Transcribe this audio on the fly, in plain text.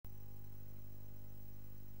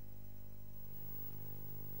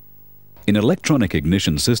In electronic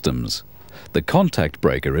ignition systems, the contact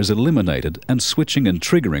breaker is eliminated and switching and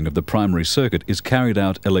triggering of the primary circuit is carried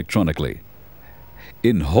out electronically.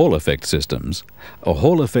 In Hall effect systems, a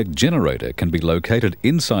Hall effect generator can be located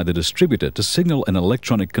inside the distributor to signal an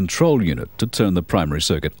electronic control unit to turn the primary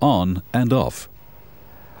circuit on and off.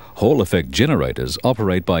 Hall effect generators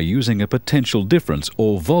operate by using a potential difference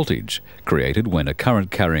or voltage created when a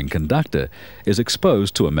current-carrying conductor is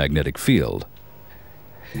exposed to a magnetic field.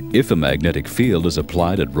 If a magnetic field is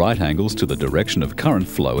applied at right angles to the direction of current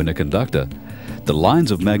flow in a conductor, the lines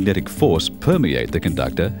of magnetic force permeate the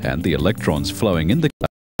conductor and the electrons flowing in the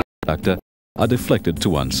conductor are deflected to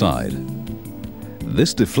one side.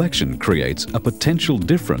 This deflection creates a potential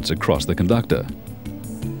difference across the conductor.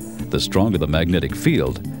 The stronger the magnetic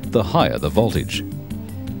field, the higher the voltage.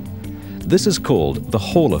 This is called the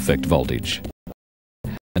Hall effect voltage.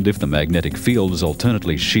 And if the magnetic field is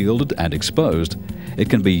alternately shielded and exposed, it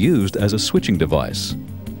can be used as a switching device.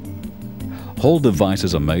 Hall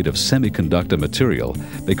devices are made of semiconductor material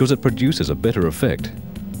because it produces a better effect.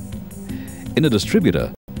 In a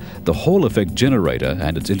distributor, the Hall effect generator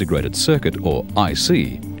and its integrated circuit, or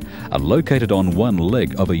IC, are located on one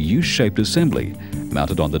leg of a U-shaped assembly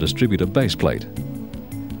mounted on the distributor baseplate.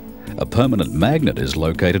 A permanent magnet is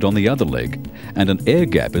located on the other leg, and an air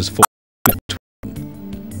gap is formed between.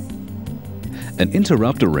 An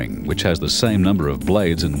interrupter ring, which has the same number of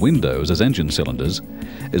blades and windows as engine cylinders,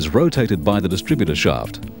 is rotated by the distributor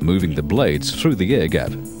shaft, moving the blades through the air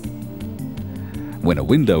gap. When a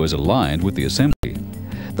window is aligned with the assembly,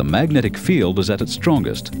 the magnetic field is at its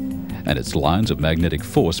strongest, and its lines of magnetic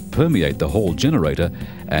force permeate the Hall generator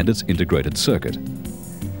and its integrated circuit.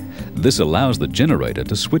 This allows the generator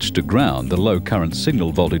to switch to ground the low current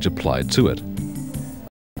signal voltage applied to it.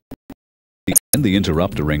 When the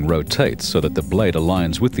interrupter ring rotates so that the blade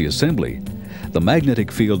aligns with the assembly, the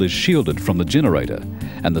magnetic field is shielded from the generator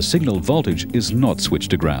and the signal voltage is not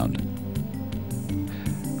switched to ground.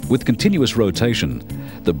 With continuous rotation,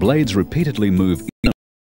 the blades repeatedly move in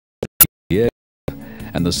the air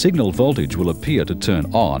and the signal voltage will appear to turn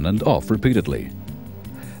on and off repeatedly.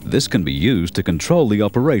 This can be used to control the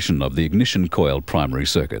operation of the ignition coil primary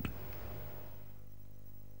circuit.